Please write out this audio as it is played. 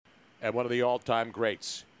and one of the all-time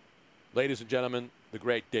greats. Ladies and gentlemen, the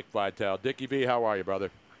great Dick Vitale. Dickie V, how are you, brother?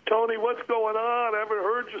 Tony, what's going on? I haven't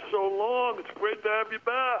heard you so long. It's great to have you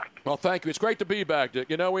back. Well, thank you. It's great to be back, Dick.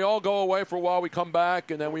 You know, we all go away for a while. We come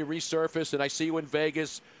back, and then we resurface, and I see you in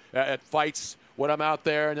Vegas at fights when I'm out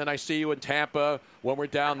there, and then I see you in Tampa when we're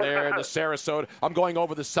down there in the Sarasota. I'm going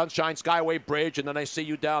over the Sunshine Skyway Bridge, and then I see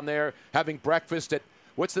you down there having breakfast at,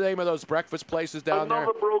 what's the name of those breakfast places down there?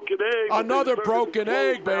 Another broken egg. Another broken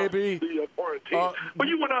egg, baby. But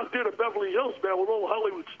you went out there to Beverly Hills, man, with all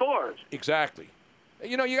Hollywood stars. Exactly.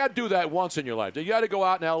 You know, you got to do that once in your life. You got to go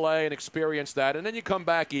out in L.A. and experience that, and then you come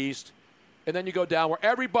back east, and then you go down where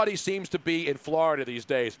everybody seems to be in Florida these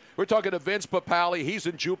days. We're talking to Vince Papale. He's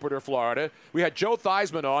in Jupiter, Florida. We had Joe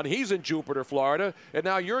Theismann on. He's in Jupiter, Florida. And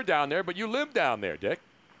now you're down there, but you live down there, Dick.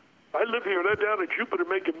 I live here. They're down at Jupiter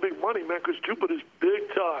making big money, man, because Jupiter's big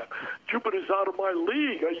time. Jupiter's out of my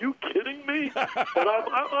league. Are you kidding me? And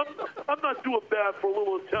I'm not doing bad for a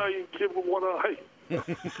little Italian kid with one eye.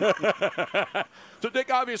 So, Dick,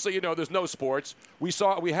 obviously, you know, there's no sports. We've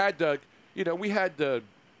had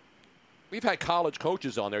college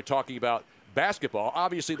coaches on there talking about basketball.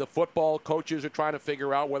 Obviously, the football coaches are trying to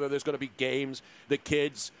figure out whether there's going to be games. The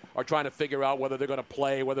kids are trying to figure out whether they're going to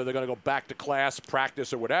play, whether they're going to go back to class,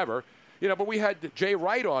 practice, or whatever. You know, but we had Jay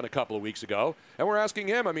Wright on a couple of weeks ago, and we're asking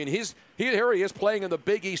him. I mean, here he is playing in the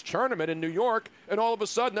Big East tournament in New York, and all of a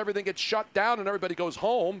sudden everything gets shut down and everybody goes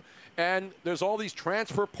home, and there's all these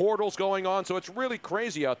transfer portals going on. So it's really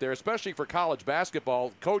crazy out there, especially for college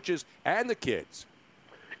basketball coaches and the kids.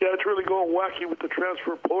 Yeah, it's really going wacky with the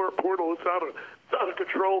transfer portal. It's out of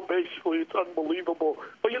control, basically. It's unbelievable.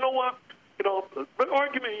 But you know what? You know, the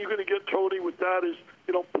argument you're going to get, Tony, with that is,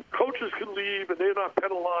 you know, coaches can leave and they're not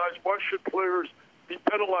penalized. Why should players be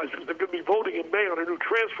penalized? Because they're going to be voting in May on a new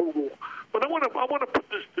transfer rule. But I want to put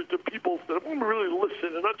this to people that want to really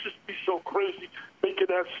listen and not just be so crazy making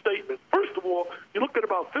that statement. First of all, you look at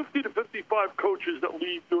about 50 to 55 coaches that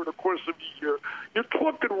leave during the course of the year. You're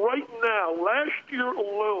talking right now, last year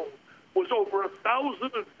alone, was over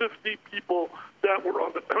 1,050 people that were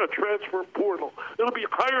on the transfer portal. It'll be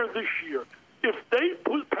higher this year. If they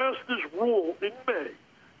pass this rule in May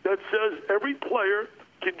that says every player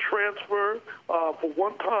can transfer for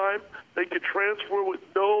one time, they can transfer with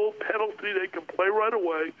no penalty, they can play right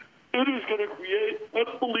away, it is going to create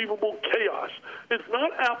unbelievable chaos. It's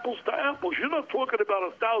not apples to apples. You're not talking about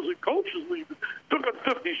 1,000 coaches leaving. You're talking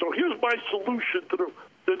 50. So here's my solution to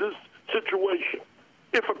this situation.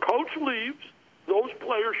 If a coach leaves, those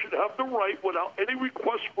players should have the right, without any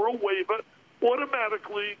request for a waiver,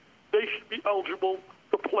 automatically they should be eligible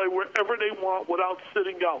to play wherever they want without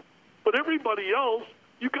sitting out. But everybody else,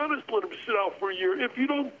 you got to let them sit out for a year. If you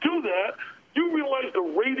don't do that, you realize the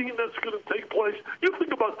rating that's going to take place. You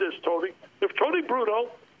think about this, Tony. If Tony Bruno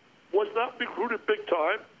was not recruited big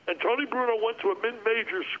time, and Tony Bruno went to a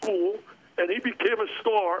mid-major school, and he became a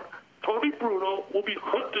star, Tony Bruno will be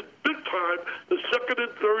hunted big time the second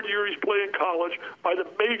and third year he's playing college by the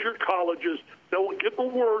major colleges that will get the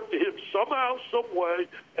word to him somehow, some way,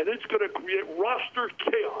 and it's going to create roster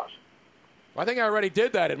chaos. I think I already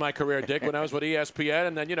did that in my career, Dick, when I was with ESPN,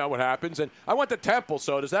 and then you know what happens. And I went to Temple,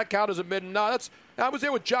 so does that count as a mid? No, I was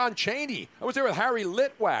there with John Chaney. I was there with Harry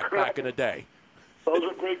Litwack back in the day. Those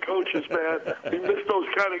are great coaches, man. We miss those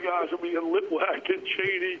kind of guys. I mean, Litwack and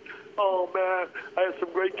Chaney. Oh, man, I had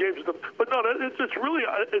some great games with them. But no, it's a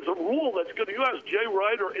rule that's going to, you ask Jay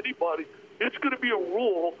Wright or anybody, it's going to be a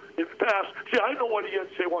rule if passed. See, I know what the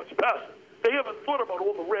NCAA wants to pass. They haven't thought about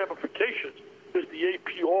all the ramifications. There's the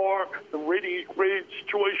APR, the rating grade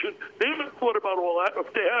situation. They haven't thought about all that.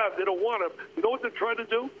 If they have, they don't want to. You know what they're trying to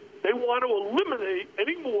do? They want to eliminate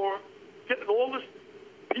any more, getting all this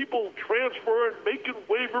people transferring, making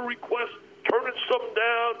waiver requests, turning some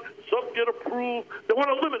down, some get approved. They want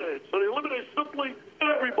to eliminate it. So they eliminate simply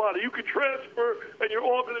everybody. You can transfer, and you're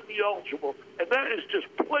all going to be eligible. And that is just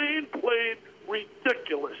plain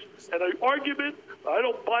ridiculous. And an argument, I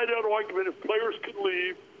don't buy that argument if players can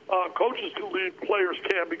leave. Coaches can leave, players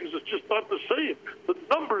can, because it's just not the same. The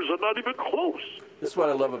numbers are not even close. This is what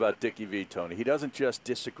I love about Dickie V, Tony. He doesn't just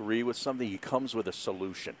disagree with something. He comes with a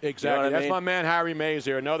solution. Exactly. You know That's my man, Harry Mays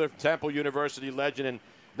here, another Temple University legend. And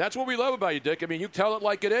that's what we love about you, Dick. I mean, you tell it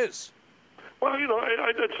like it is. Well, you know,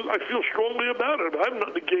 I feel strongly about it. I have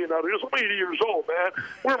nothing to gain out of this. I'm 80 years old, man.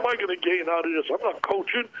 Where am I going to gain out of this? I'm not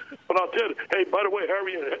coaching. But I'll tell you, hey, by the way,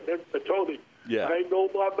 Harry and Tony, yeah. I know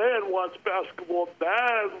my man wants basketball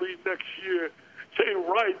badly next year. Say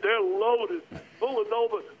right, they're loaded.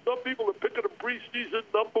 Villanova, some people are picking a preseason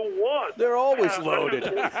number one. They're always loaded.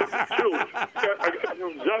 Exactly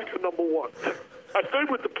number one. I stayed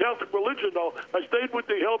with the Catholic religion, though. I stayed with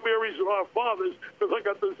the Hail Marys and Our Fathers because I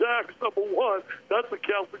got the Zacks, #1. That's the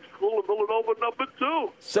Catholic school in Villanova,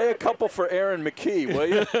 #2. Say a couple for Aaron McKee, will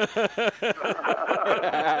you?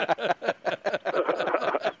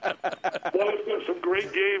 Well, there's been some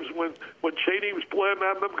great games when Cheney was playing.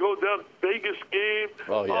 I remember going down to Vegas game.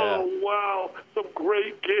 Oh, yeah. Oh, wow. Some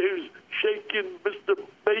great games. Shaking Mr.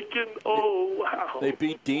 Bacon. Oh, wow. They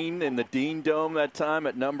beat Dean in the Dean Dome that time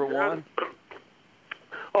at #1.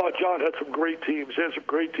 Oh, John had some great teams. They had some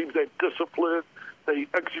great teams. They had discipline. They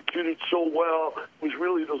executed so well. It was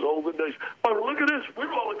really those olden days. Oh, look at this.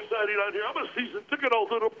 We're all excited out here. I'm a season ticket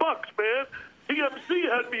holder to the Bucks, man. TMC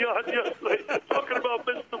had me on yesterday talking about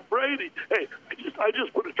Mr. Brady. Hey, I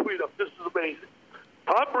just put a tweet up. This is amazing.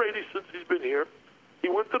 Tom Brady, since he's been here, he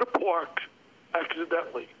went to the park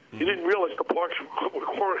accidentally. He didn't realize the parks were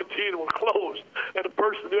quarantined and were closed. And the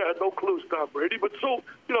person there had no clue, Tom Brady. But so,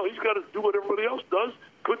 he's got to do what everybody else does.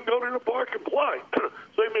 Couldn't go to the park and play. So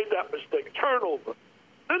he made that mistake. Turnover.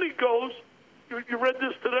 Then he goes, you read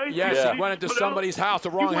this today? Yes, Yeah. he went into somebody's house, the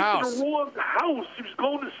wrong house. He went to the wrong house. He was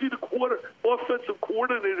going to see the offensive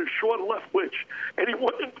coordinator, Sean Leftwich. And he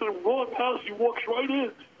went into the wrong house. He walks right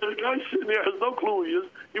in. And the guy sitting there has no clue who he is.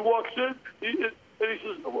 He walks in, and he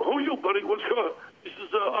says, who are you, buddy? What's going on? He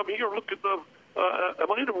says, I'm here looking, am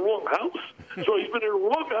I in the wrong house? So he's been in the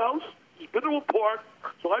wrong house. He's been to a park.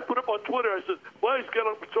 So I put him on Twitter. I said, well, he's got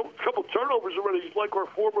a couple turnovers already. He's like our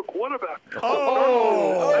former quarterback.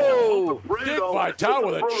 Dick Vitale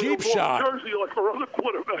with a cheap shot. Jersey like our other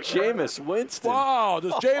quarterback. Jameis Winston. Wow,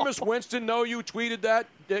 does Jameis Winston know you tweeted that,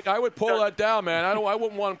 Dick? I would pull that down, man. I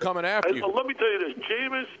wouldn't want him coming after you. Let me tell you this.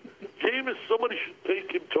 Jameis, somebody should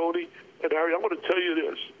take him, Tony and Harry. I'm going to tell you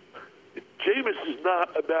this. Jameis is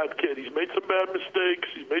not a bad kid. He's made some bad mistakes.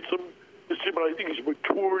 He's made some mistakes, but I think he's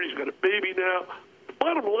mature. He's got a baby now. The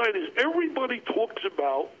bottom line is everybody talks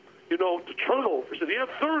about, the turnovers, and he had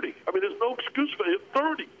 30. I mean, there's no excuse for it. He had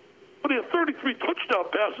 30. But he had 33 touchdown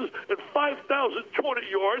passes and 5,200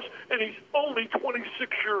 yards, and he's only 26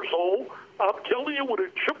 years old. I'm telling you, with a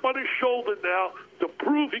chip on his shoulder now to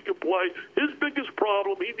prove he can play, his biggest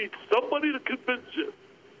problem, he needs somebody to convince him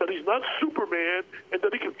that he's not Superman and that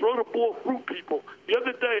he can throw the ball through people. The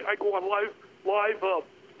other day, I go on live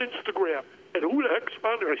Instagram, and who the heck's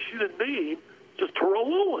on there? I see the name, it says Terrell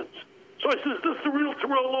Owens. So I said, is this the real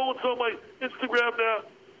Terrell Owens on my Instagram now?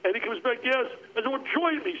 And he comes back, yes. I said, well,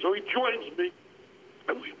 join me. So he joins me,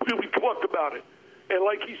 and we talked about it. And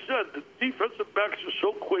like he said, the defensive backs are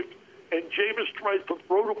so quick, and Jameis tries to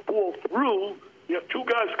throw the ball through. You have two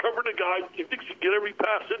guys covering the guy. He thinks he can get every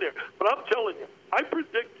pass in there. But I'm telling you, I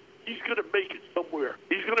predict he's going to make it somewhere.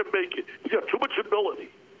 He's going to make it. He's got too much ability.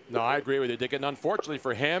 No, I agree with you, Dick. And unfortunately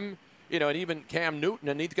for him, and even Cam Newton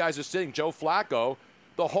and these guys are sitting, Joe Flacco,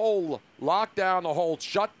 the whole lockdown, the whole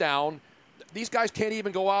shutdown, these guys can't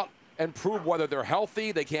even go out and prove whether they're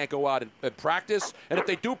healthy. They can't go out and practice. And if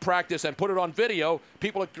they do practice and put it on video,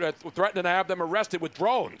 people are threatening to have them arrested with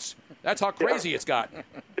drones. That's how crazy it's gotten.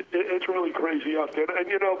 It's really crazy out there. And,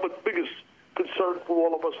 but the biggest concern for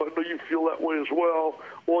all of us, I know you feel that way as well,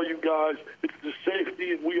 all you guys, it's the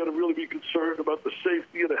safety, and we got to really be concerned about the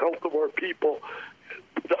safety and the health of our people.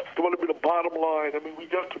 That's going to be the bottom line. I mean, we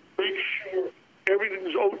got to make sure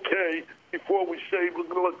everything's okay before we say we're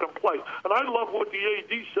going to let them play. And I love what the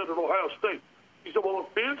AD said at Ohio State. He said, well,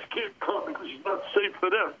 if fans can't come because it's not safe for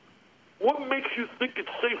them, what makes you think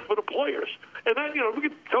it's safe for the players? And then, we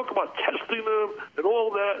can talk about testing them and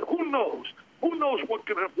all that. Who knows? Who knows what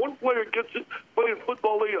can happen? One player gets it playing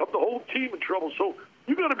football, they have the whole team in trouble. So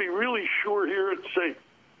you got to be really sure here it's safe.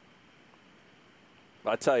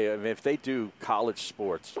 I'll tell you, if they do college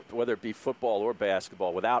sports, whether it be football or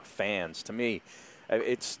basketball, without fans, to me,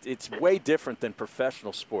 it's way different than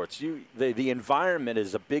professional sports. The environment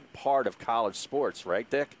is a big part of college sports, right,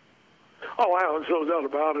 Dick? Oh, there's no doubt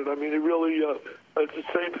about it. I mean, it really it's the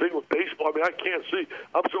same thing with baseball. I mean, I can't see.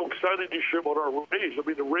 I'm so excited this year about our Rays. I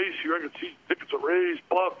mean, the Rays here, I can see tickets of Rays,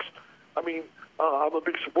 Bucks. I mean, I'm a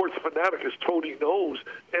big sports fanatic, as Tony knows,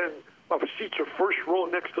 and my seats are first row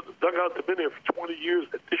next to the dugout. They've been there for 20 years.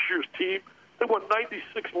 At this year's team, they won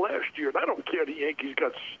 96 last year, and I don't care. The Yankees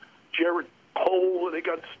got Jared Cole, and they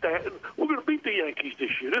got Stanton. We're going to beat the Yankees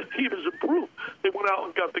this year. This team has improved. They went out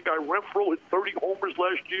and got the guy Renfroe, hit 30 homers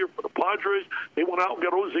last year for the Padres. They went out and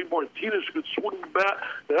got Jose Martinez, who could swing the bat.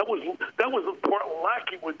 That was the part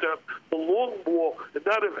lacking with them, the long ball. And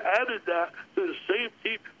now they've added that to the same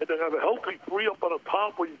team, and they have a healthy three up on the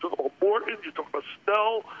top where you talk about Morton, you talk about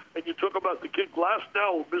Snell, and you talk about the kid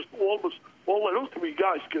Glasnow, who missed almost all of those three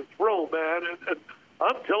guys can throw, man. And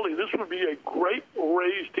I'm telling you, this would be a great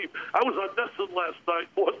Rays team. I was on Nesson last night,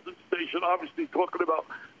 Boston Station, obviously talking about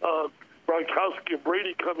Gronkowski and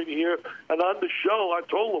Brady coming here. And on the show, I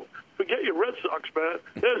told them, forget your Red Sox, man.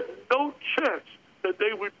 There's no chance that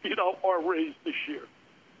they would beat out our Rays this year.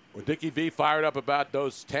 Well, Dickie V fired up about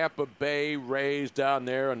those Tampa Bay Rays down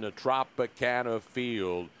there in the Tropicana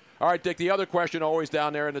field. All right, Dick, the other question always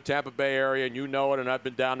down there in the Tampa Bay area, and you know it, and I've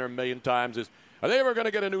been down there a million times, is are they ever going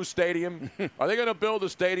to get a new stadium? Are they going to build a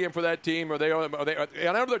stadium for that team? Are they?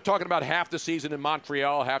 I know they're talking about half the season in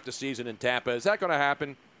Montreal, half the season in Tampa. Is that going to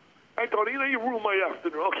happen? Hey, Tony, you ruined my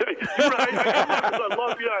afternoon, okay? I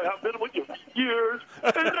love you. I have been with you for years.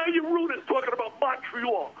 And now you ruined it talking about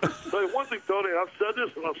Montreal. So one thing, Tony, I've said this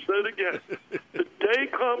and I'll say it again. The day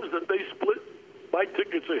comes that they split, my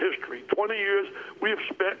tickets are history. 20 years we have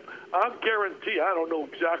spent, I guarantee, I don't know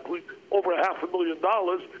exactly, over $500,000.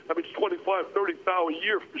 I mean, it's $25,000, $30,000 a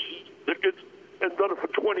year for tickets and done it for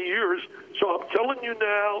 20 years. So I'm telling you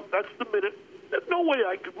now, that's the minute. There's no way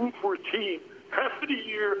I could root for a team half of the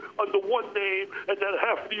year under one name and then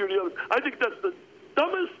half of the year the other. I think that's the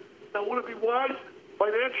dumbest. Now, would it be wise?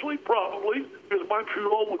 Financially, probably, because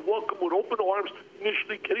Montreal would welcome with open arms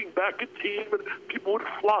initially getting back a team, and people would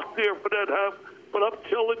flock there for that half. But I'm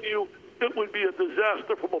telling you, it would be a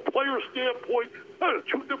disaster from a player standpoint.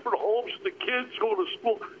 Two different homes, the kids go to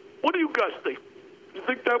school. What do you guys think? You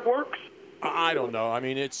think that works? I don't know. I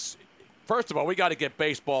mean, it's first of all, we got to get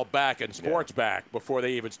baseball back and sports back before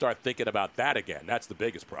they even start thinking about that again. That's the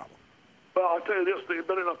biggest problem. Well, I'll tell you this, they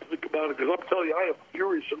better not think about it, because I'm telling you, I am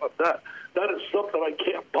furious about that. That is something I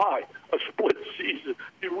can't buy, a split season.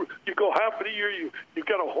 You go half of the year, you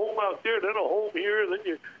got a home out there, then a home here, and then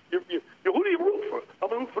you who do you root for?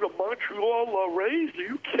 I'm rooting for the Montreal Rays. Are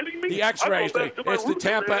you kidding me? The X-Rays. It's the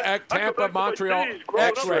Tampa Montreal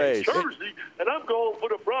X-Rays. Jersey, and I'm going for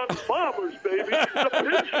the Bronx Bombers, baby. The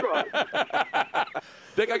pinstripe.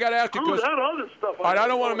 Dick, I got to ask you because I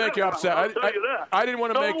don't want to make you upset. I didn't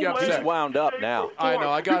want to make you upset. He's wound up now. I know.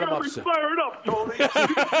 I got him upset. Fired up, Tony.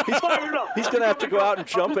 Fired up. He's going to have to go out and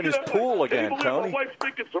jump in his pool again, Tony. My wife's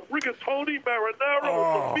making some rigatoni,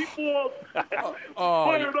 marinara, with some meatballs.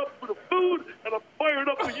 Fired up for the food, and I'm fired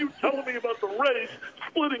up for you telling me about the Rays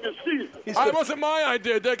splitting a season. It wasn't my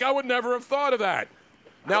idea, Dick. I would never have thought of that.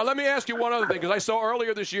 Now, let me ask you one other thing, because I saw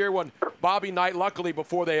earlier this year when Bobby Knight, luckily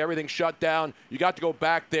before everything shut down, you got to go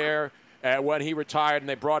back there when he retired and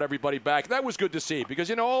they brought everybody back. That was good to see because,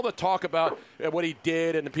 you know, all the talk about what he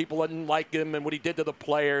did and the people didn't like him and what he did to the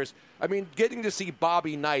players. I mean, getting to see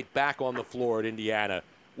Bobby Knight back on the floor at Indiana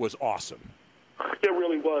was awesome. It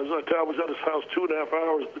really was. I was at his house 2.5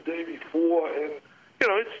 hours the day before, and, you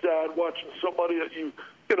know, it's sad watching somebody that you've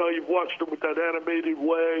watched him with that animated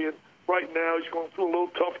way, and right now he's going through a little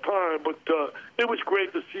tough time, but it was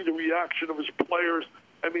great to see the reaction of his players.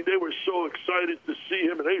 I mean, they were so excited to see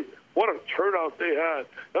him, and what a turnout they had.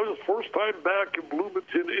 That was the first time back in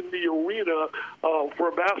Bloomington in the arena for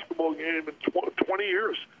a basketball game in 20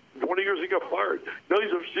 years. 20 years he got fired. You know,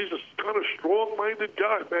 he's a kind of strong-minded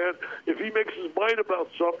guy, man. If he makes his mind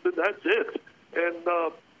about something, that's it. And,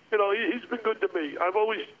 you know, he's been good to me. I've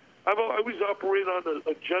always operated on the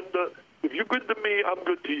agenda. If you're good to me, I'm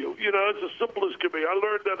good to you. You know, it's as simple as can be. I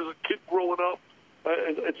learned that as a kid growing up.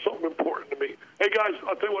 It's something important to me. Hey, guys,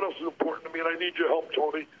 I'll tell you what else is important to me, and I need your help,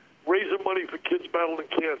 Tony. Raising money for kids battling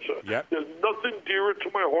cancer. Yep. There's nothing dearer to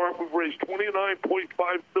my heart. We've raised $29.5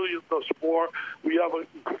 billion thus far. We have an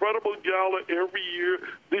incredible gala every year.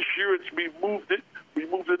 This year, we moved it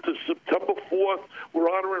to September 4th.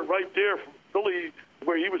 We're honoring right there from Philly,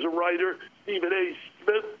 where he was a writer, Stephen A.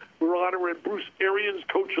 Smith. We're honoring Bruce Arians,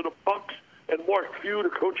 coach of the Bucks, and Mark Few, the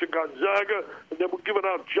coach of Gonzaga. And then we're giving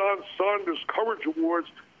out John Saunders Courage Awards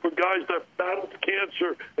for guys that battled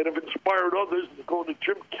cancer and have inspired others. We're going to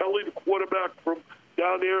Jim Kelly, the quarterback from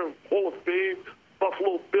down there in Hall of Fame,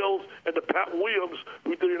 Buffalo Bills, and to Pat Williams,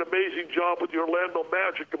 who did an amazing job with the Orlando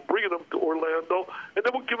Magic and bringing them to Orlando. And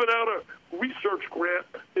then we're giving out a research grant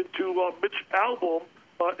into Mitch Albom,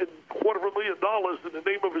 in $250,000 in the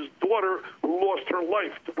name of his daughter who lost her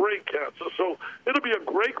life to brain cancer. So it'll be a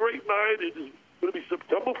great, great night. It is going to be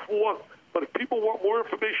September 4th. But if people want more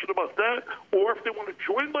information about that, or if they want to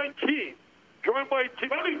join my team,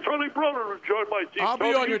 I need Tony Broder to join my team. I'll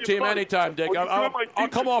be on your team anytime, Dick. I'll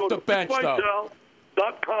come off the bench, though.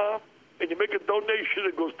 DickVitale.com, and you make a donation.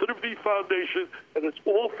 It goes to the V Foundation, and it's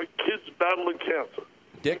all for kids battling cancer.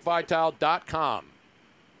 DickVitale.com.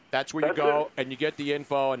 That's where you go, and you get the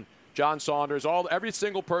info. And John Saunders, every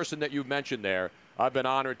single person that you've mentioned there, I've been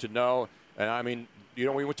honored to know. And, I mean, you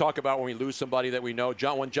know, we would talk about when we lose somebody that we know.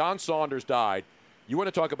 When John Saunders died, you want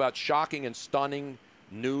to talk about shocking and stunning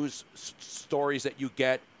news stories that you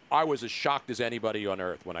get. I was as shocked as anybody on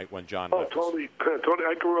earth when John left us. Tony,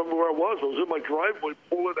 I can remember where I was. I was in my driveway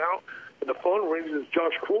pulling out, and the phone rings, and it's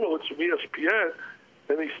Josh Krulowitz from ESPN,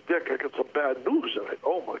 and he's, Dick, I got some bad news. And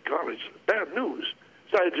oh, my God, it's bad news.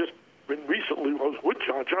 So I had just been recently, I was with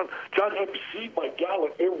John. John emceed my gala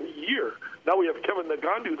every year. Now we have Kevin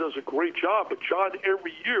Nagandi, who does a great job, but John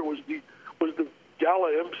every year was the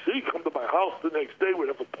gala MC. Come to my house the next day.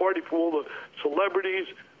 We'd have a party for all the celebrities.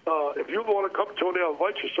 If you want to come, Tony, I'll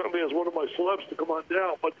invite you certainly as one of my celebs to come on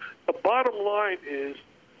down. But the bottom line is,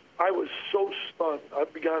 I was so stunned. I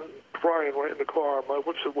began crying right in the car. My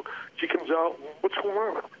wife said, well, she comes out, what's going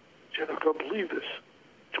on? She said, I can't believe this.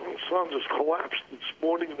 John's son just collapsed this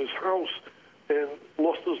morning in his house and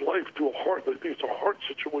lost his life to a heart. I think it's a heart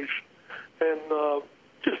situation. And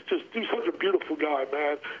just he's such a beautiful guy,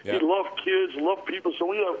 man. Yeah. He loved kids, loved people. So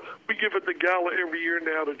we give it the gala every year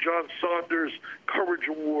now, the John Saunders Courage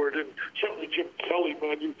Award, and certainly Jim Kelly,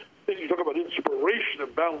 man. You talk about inspiration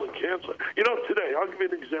and battling cancer. You know, today, I'll give you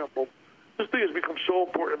an example. This thing has become so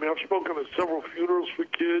important. I mean, I've spoken at several funerals for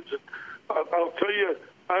kids, and I'll tell you,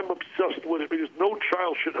 I'm obsessed with it because no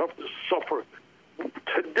child should have to suffer.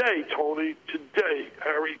 Today, Tony,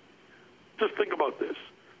 Harry, just think about this.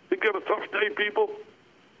 Think of a tough day, people.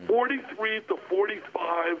 43 to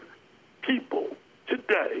 45 people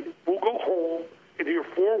today will go home and hear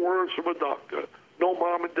 4 words from a doctor no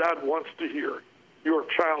mom and dad wants to hear. Your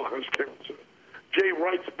child has cancer. Jay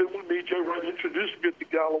Wright's been with me. Jay Wright introduced me at the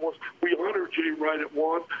gala once. We honored Jay Wright at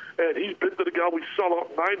one, and he's been to the gala. We sell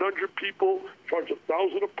out 900 people, charge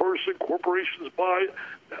 $1,000 a person. Corporations buy it.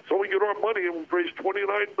 That's how we get our money, and we've raised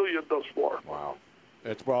 $29 million thus far. Wow.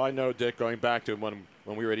 Well, I know, Dick, going back to when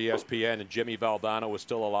we were at ESPN and Jimmy Valvano was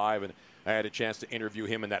still alive, and I had a chance to interview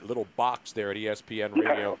him in that little box there at ESPN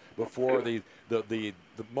Radio before the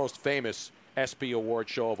most famous ESPY award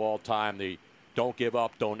show of all time, the "Don't Give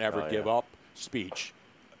Up, Don't Ever Give Up" speech.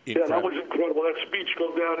 Incredible. Yeah, that was incredible. That speech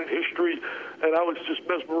goes down in history, and I was just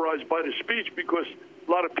mesmerized by the speech because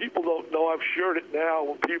a lot of people don't know. I've shared it now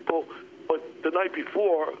with people, but the night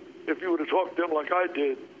before, if you would have talked to him like I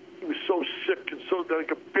did, he was so sick and so that I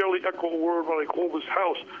could barely echo a word when I called his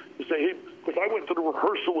house to say, hey, because I went to the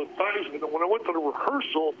rehearsal with Theismann, and when I went to the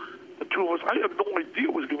rehearsal, the two of us, I had no idea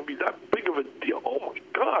it was going to be that big of a deal. Oh, my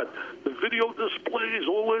God. The video displays,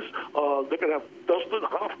 all this. They're going to have Dustin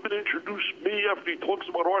Hoffman introduce me after he talks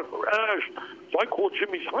about Arthur Ashe. So I called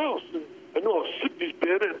Jimmy's house, and I know how sick he's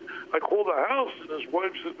been, and I called the house, and his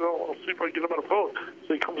wife said, no, I'll see if I can get him on the phone.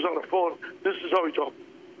 So he comes on the phone. This is how he talks.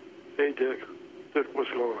 Hey, Dick, what's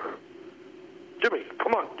going on? Jimmy,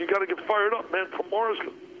 come on. You got to get fired up, man. Tomorrow's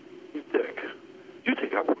going to... Dick, you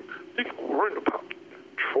think I'm worried about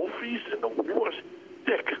trophies and awards?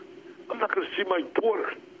 Dick, I'm not going to see my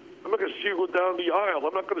daughter. I'm not going to see her go down the aisle.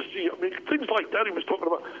 I'm not going to see... I mean, things like that he was talking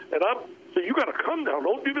about. And I'm saying, you got to come now.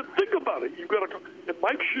 Don't even think about it. You got to come. And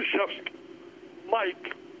Mike Krzyzewski,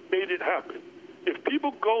 Mike made it happen. If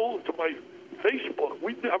people go to my Facebook,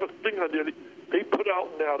 we have a thing on there. They put out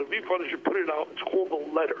now, the V-Funders should put it out, it's called A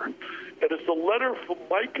Letter. And it's a letter from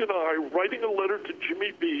Mike and I writing a letter to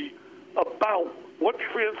Jimmy B about what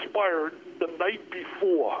transpired the night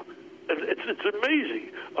before. And it's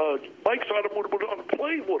amazing. Mike's on a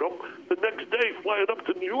plane with him the next day, flying up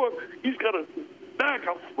to New York. He's got a bag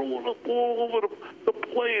out throwing the ball over the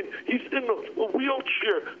plane. He's in a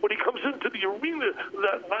wheelchair. When he comes into the arena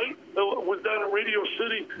that night, was down in Radio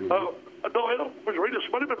City. No, I don't. It was Radio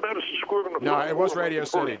City. Might have been Madison Square. No, it was Radio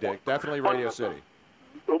City, Dick. Definitely Radio City.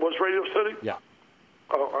 It was Radio City? Yeah.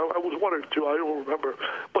 I was one or two. I don't remember.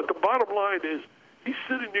 But the bottom line is, he's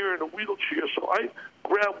sitting there in a wheelchair. So I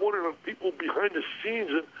grab one of the people behind the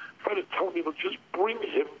scenes and try to tell him, just bring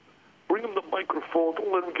him the microphone.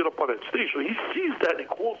 Don't let him get up on that stage. So he sees that and he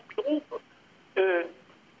calls me over. And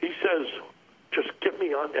he says, just get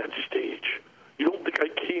me on that stage. You don't think I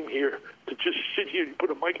came here to just sit here and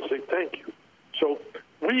put a mic and say thank you. So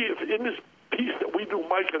we, in this piece that we do,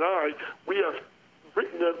 Mike and I, we have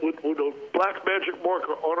written that with a black magic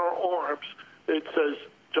marker on our arms. It says,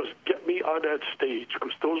 just get me on that stage,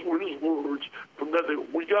 because those were his words. From that,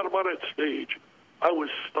 we got him on that stage. I was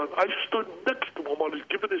stunned. I stood next to him while he's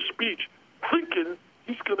giving his speech, thinking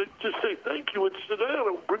he's going to just say thank you and sit down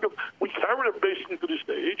and bring him. We carried him basically to the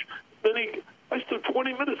stage. Then I stood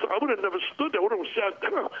 20 minutes. I would have never stood there. I would have sat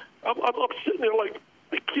down. I'm sitting there like,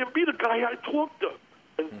 I can't be the guy I talked to.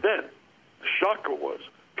 And then the shocker was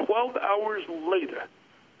 12 hours later.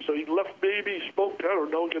 So he left, maybe he spoke, I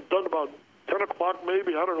don't know, he got done about 10 o'clock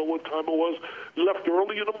maybe. I don't know what time it was. He left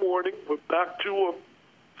early in the morning, went back to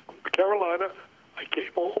Carolina. I I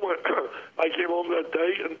came home. I came home that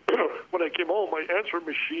day, and when I came home, my answering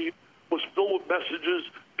machine was filled with messages.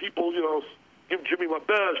 People, give Jimmy my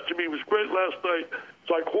best. Jimmy was great last night.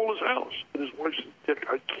 So I called his house, and his wife said, Dick,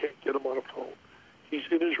 I can't get him on the phone. He's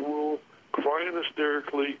in his room, crying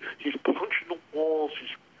hysterically. He's punching the walls.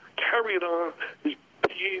 He's carrying on. He's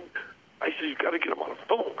peeing. I said, you got to get him on the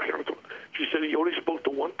phone. She said he only spoke to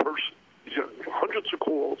one person. He's got hundreds of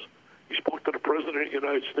calls. He spoke to the President of the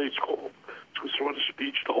United States, called to his sort of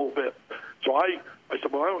speech, the whole bit. So I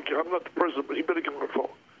said, well, I don't care. I'm not the president, but he better get on the phone.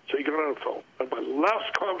 So he got on the phone. And my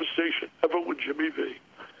last conversation ever with Jimmy V.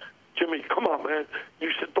 Jimmy, come on, man.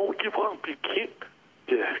 You said, don't give up. You can't.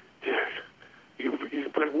 Dick.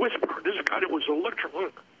 You've been whispering. This guy that was electric.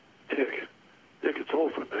 Dick, it's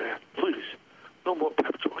over, man. Please. No more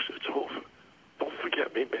pep talks. It's over. Don't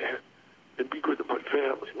forget me, man. And be good to my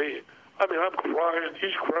family, man. I mean, I'm crying.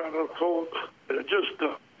 He's crying on the phone. And it just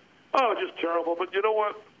terrible. But you know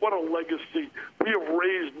what? What a legacy. We have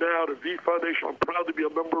raised now the V Foundation. I'm proud to be a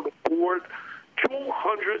member of the board.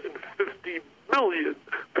 $250 million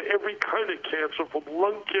for every kind of cancer, from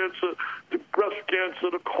lung cancer to breast cancer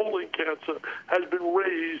to colon cancer, has been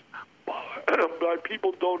raised by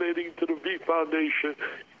people donating to the V Foundation.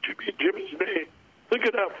 Jimmy's name. Think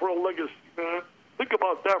of that for a legacy, man. Think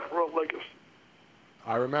about that for a legacy.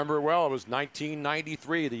 I remember it well. It was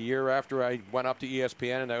 1993, the year after I went up to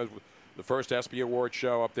ESPN, and that was the first ESPY Award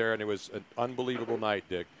show up there, and it was an unbelievable night,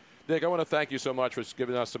 Dick. Dick, I want to thank you so much for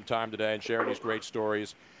giving us some time today and sharing these great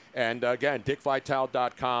stories. And, again,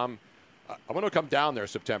 DickVitale.com. I want to come down there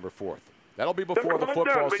September 4th. That'll be before the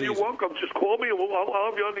football season. You're welcome. Just call me, and I'll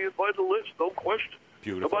have you on the invited list. No question.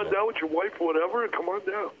 Beautiful. Come on down with your wife or whatever, and come on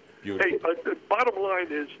down. Beautiful. Hey, the bottom line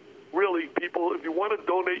is, really, people, if you want to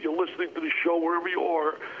donate, you're listening to the show wherever you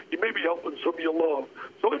are, you may be helping some of you love.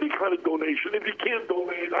 So any kind of donation, if you can't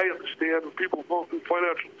donate, I understand people going through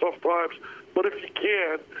financial tough times, but if you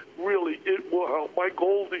can, really, it will help. My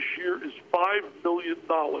goal this year is $5 million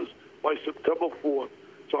by September 4th.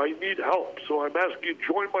 So I need help. So I'm asking you to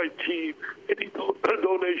join my team. Any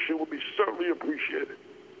donation will be certainly appreciated.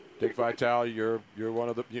 Dick Vitale, you're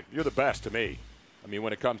the best to me. I mean,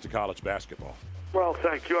 when it comes to college basketball. Well,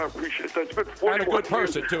 thank you. I appreciate that. It's been 41 And a good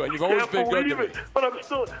person, too, and you've always been good to me. But I'm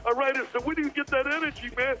still a writer, so where do you get that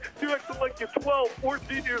energy, man? You're acting like you're 12,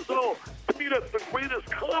 14 years old. To me, that's the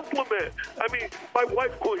greatest compliment. I mean, my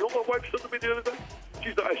wife called you. My wife said to me the other day, she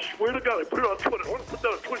said, I swear to God, I put it on Twitter. I want to put that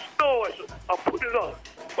on Twitter. No, I said, I'll put it on.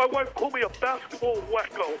 My wife called me a basketball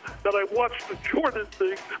wacko that I watched the Jordan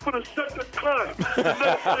thing for the second time. The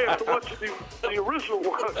next day after watching the original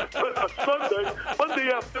one on Sunday, Monday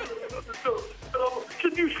afternoon.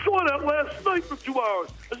 Can you saw that last night for 2 hours?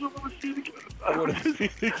 I just want to see it again.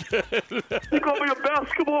 You called me a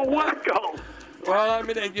basketball wacko. Well, I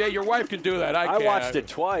mean, yeah, your wife can do that. I watched it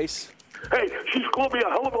twice. Hey, she's called me a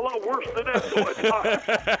hell of a lot worse than that.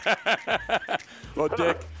 Well,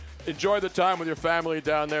 Dick, enjoy the time with your family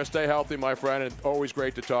down there. Stay healthy, my friend, and always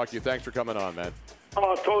great to talk to you. Thanks for coming on, man.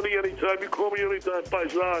 Tony, anytime. You call me anytime,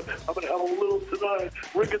 Paisan. I'm going to have a little tonight.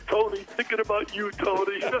 Tony, thinking about you,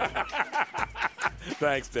 Tony.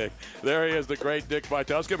 Thanks, Dick. There he is, the great Dick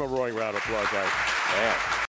Vitale. Let's give him a roaring round of applause, guys. Yeah.